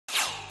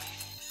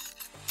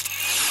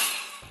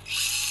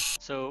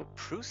So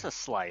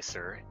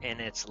PrusaSlicer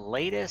in its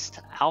latest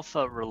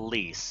alpha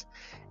release,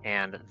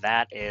 and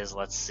that is,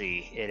 let's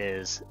see, it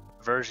is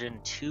version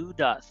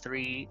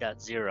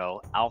 2.3.0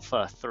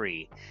 alpha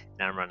 3.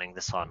 Now I'm running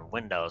this on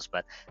Windows,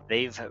 but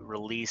they've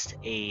released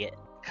a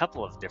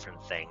couple of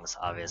different things.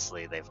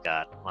 Obviously they've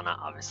got, well, not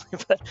obviously,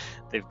 but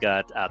they've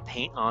got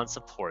paint on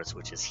supports,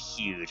 which is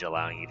huge,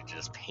 allowing you to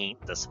just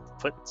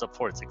put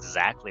supports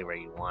exactly where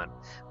you want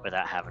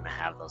without having to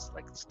have those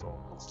like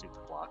little stupid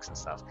blocks and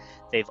stuff.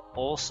 They've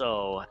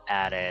also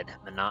added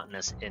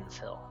Monotonous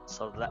Infill.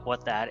 So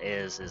what that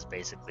is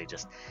basically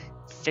just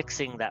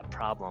fixing that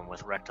problem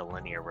with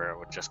Rectilinear, where it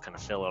would just kind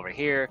of fill over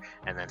here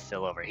and then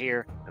fill over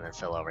here and then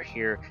fill over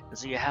here. And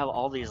so you have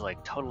all these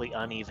like totally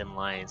uneven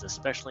lines,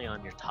 especially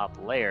on your top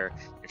layer.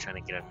 You're trying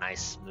to get a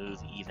nice, smooth,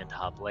 even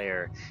top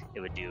layer. It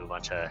would do a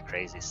bunch of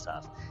crazy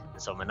stuff.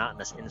 And so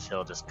Monotonous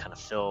Infill just kind of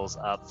fills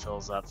up,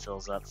 fills up,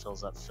 fills up,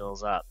 fills up,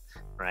 fills up,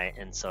 right?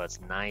 And so it's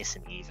nice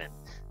and even.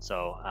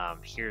 So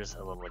here's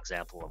a little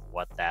example of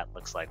what that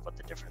looks like, what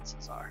the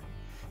differences are.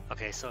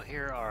 Okay, so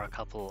here are a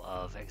couple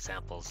of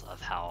examples of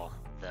how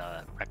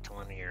the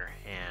Rectilinear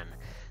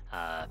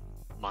and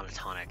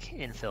Monotonic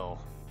Infill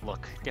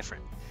look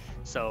different.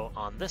 So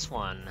on this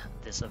one,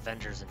 this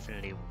Avengers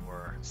Infinity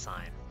War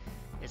sign,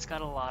 it's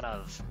got a lot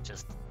of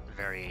just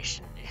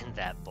variation in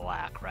that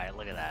black, right?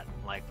 Look at that.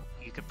 Like,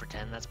 you could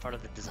pretend that's part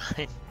of the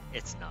design.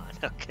 It's not,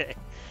 okay?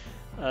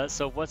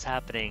 So what's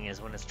happening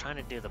is when it's trying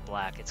to do the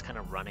black, it's kind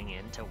of running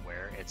into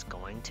where it's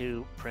going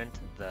to print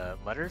the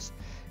letters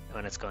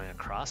when it's going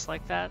across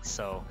like that.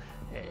 So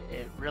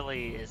it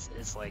really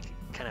is like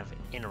kind of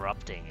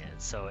interrupting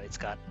it. So it's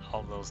got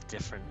all those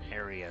different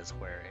areas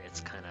where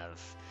it's kind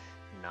of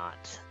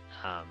not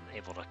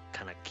able to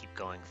kind of keep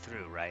going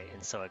through, right?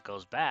 And so it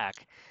goes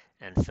back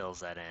and fills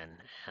that in,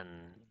 and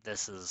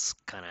this is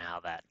kind of how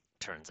that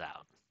turns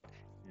out.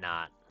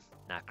 Not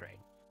great.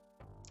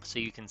 So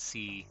you can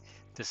see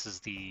this is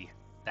the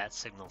bat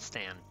signal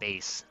stand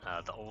base,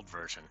 the old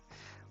version,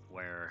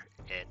 where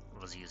it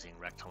was using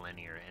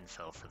Rectilinear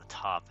infill for the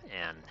top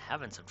and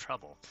having some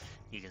trouble.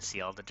 You can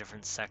see all the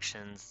different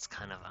sections. It's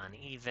kind of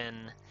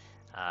uneven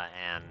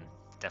and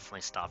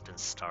definitely stopped and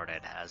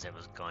started as it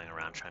was going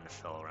around trying to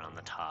fill around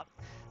the top.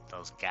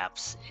 Those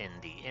gaps in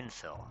the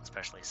infill,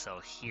 especially. So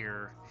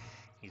here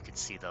you can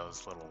see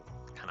those little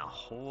kind of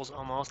holes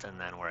almost, and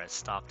then where it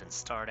stopped and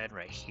started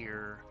right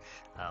here,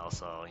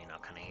 also, you know,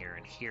 kind of here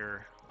and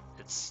here.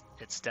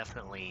 It's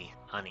definitely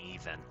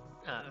uneven.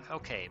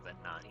 Okay, but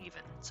not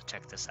even. So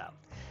check this out.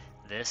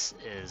 This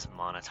is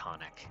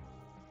monotonic.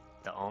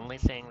 The only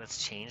thing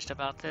that's changed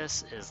about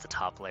this is the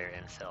top layer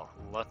infill.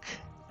 Look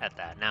at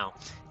that. Now,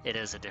 it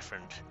is a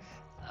different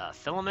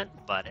filament,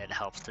 but it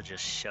helps to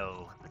just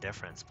show the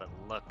difference. But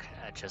look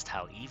at just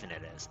how even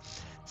it is.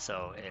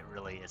 So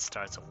it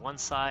starts on one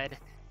side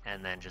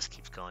and then just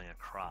keeps going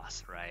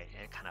across, right?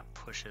 It kind of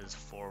pushes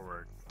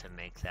forward to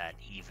make that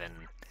even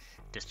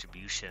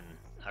distribution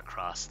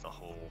across the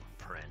whole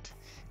print,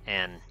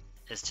 and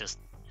it's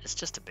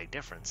just a big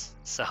difference.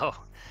 So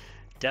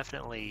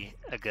definitely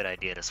a good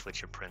idea to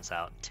switch your prints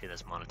out to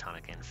this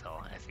monotonic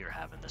infill if you're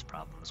having this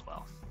problem as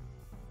well.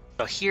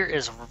 So here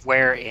is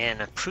where in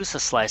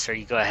PrusaSlicer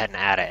you go ahead and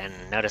add it, and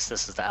notice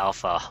this is the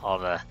alpha. All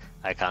the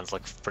icons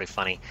look pretty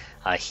funny.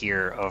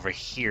 Over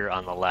here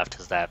on the left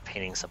is that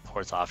painting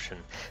supports option,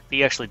 but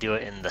you actually do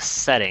it in the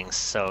settings.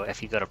 So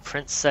if you go to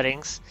print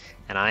settings,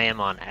 and I am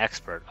on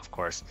expert, of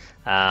course.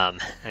 I'm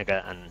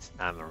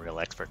a real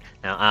expert.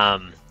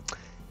 Now,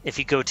 if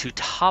you go to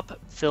top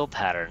fill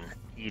pattern,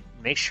 you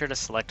make sure to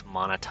select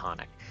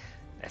monotonic.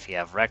 If you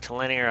have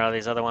rectilinear or all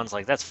these other ones,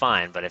 like, that's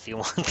fine, but if you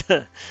want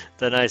the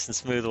nice and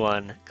smooth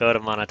one, go to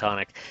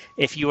monotonic.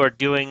 If you are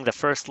doing the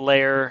first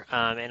layer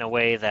in a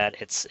way that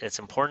it's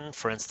important,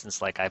 for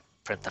instance, like I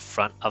print the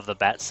front of the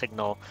bat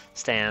signal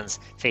stands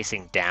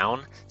facing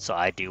down, so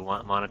I do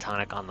want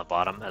monotonic on the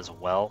bottom as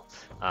well,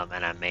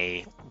 and I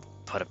may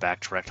put it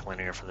back to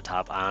rectilinear for the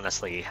top. I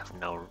honestly have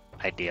no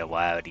idea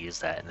why I would use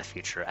that in the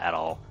future at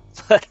all,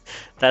 but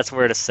that's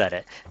where to set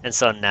it. And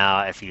so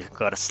now if you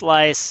go to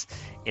slice,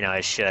 you know,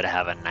 it should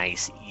have a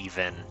nice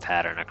even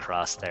pattern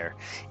across there.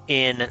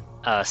 In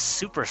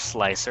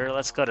SuperSlicer,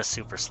 let's go to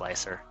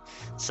SuperSlicer.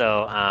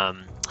 So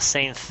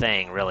same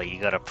thing really. You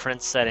go to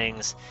print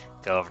settings,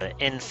 go over to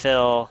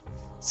infill,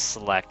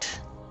 select.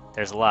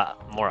 There's a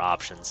lot more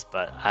options,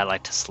 but I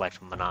like to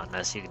select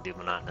monotonous. You can do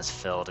monotonous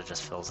fill, it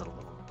just fills it a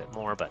little bit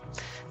more, but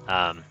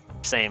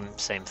same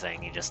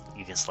thing.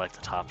 You can select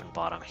the top and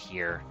bottom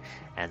here,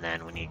 and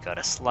then when you go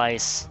to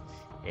slice,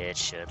 it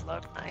should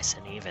look nice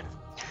and even.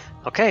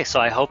 Okay, so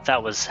I hope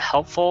that was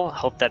helpful.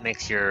 Hope that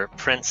makes your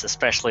prints,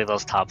 especially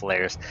those top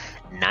layers,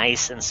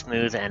 nice and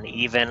smooth and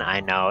even.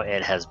 I know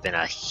it has been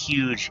a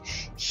huge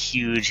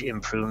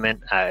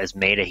improvement, has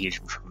made a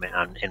huge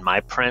improvement in my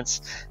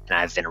prints, and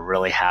I've been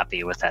really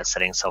happy with that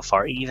setting so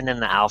far. Even in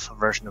the alpha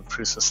version of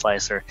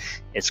PrusaSlicer,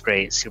 it's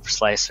great.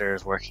 SuperSlicer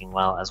is working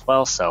well as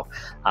well, so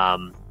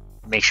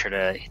make sure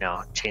to, you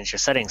know, change your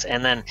settings.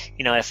 And then,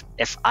 you know,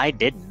 if I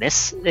did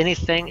miss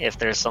anything, if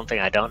there's something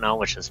I don't know,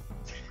 which is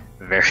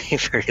very,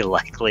 very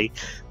likely.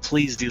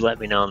 Please do let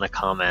me know in the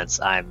comments.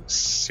 I'm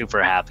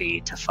super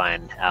happy to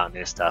find out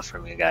new stuff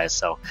from you guys.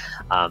 So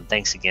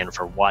thanks again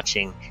for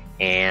watching,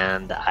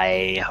 and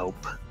I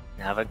hope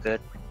you have a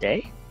good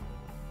day,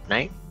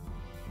 night,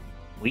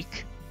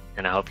 week,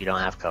 and I hope you don't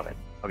have COVID.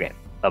 Okay,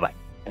 bye-bye.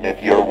 And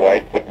if your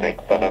wife would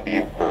make fun of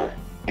you for,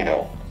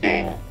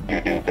 seeing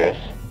you do this,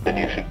 then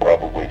you should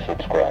probably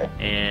subscribe.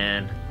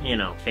 And,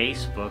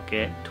 Facebook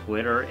it,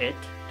 Twitter it,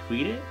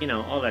 tweet it,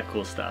 all that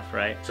cool stuff,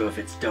 right? So if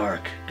it's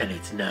dark and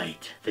it's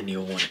night, then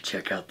you'll want to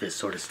check out this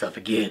sort of stuff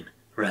again,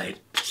 right?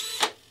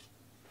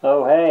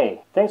 Oh,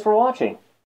 hey, thanks for watching.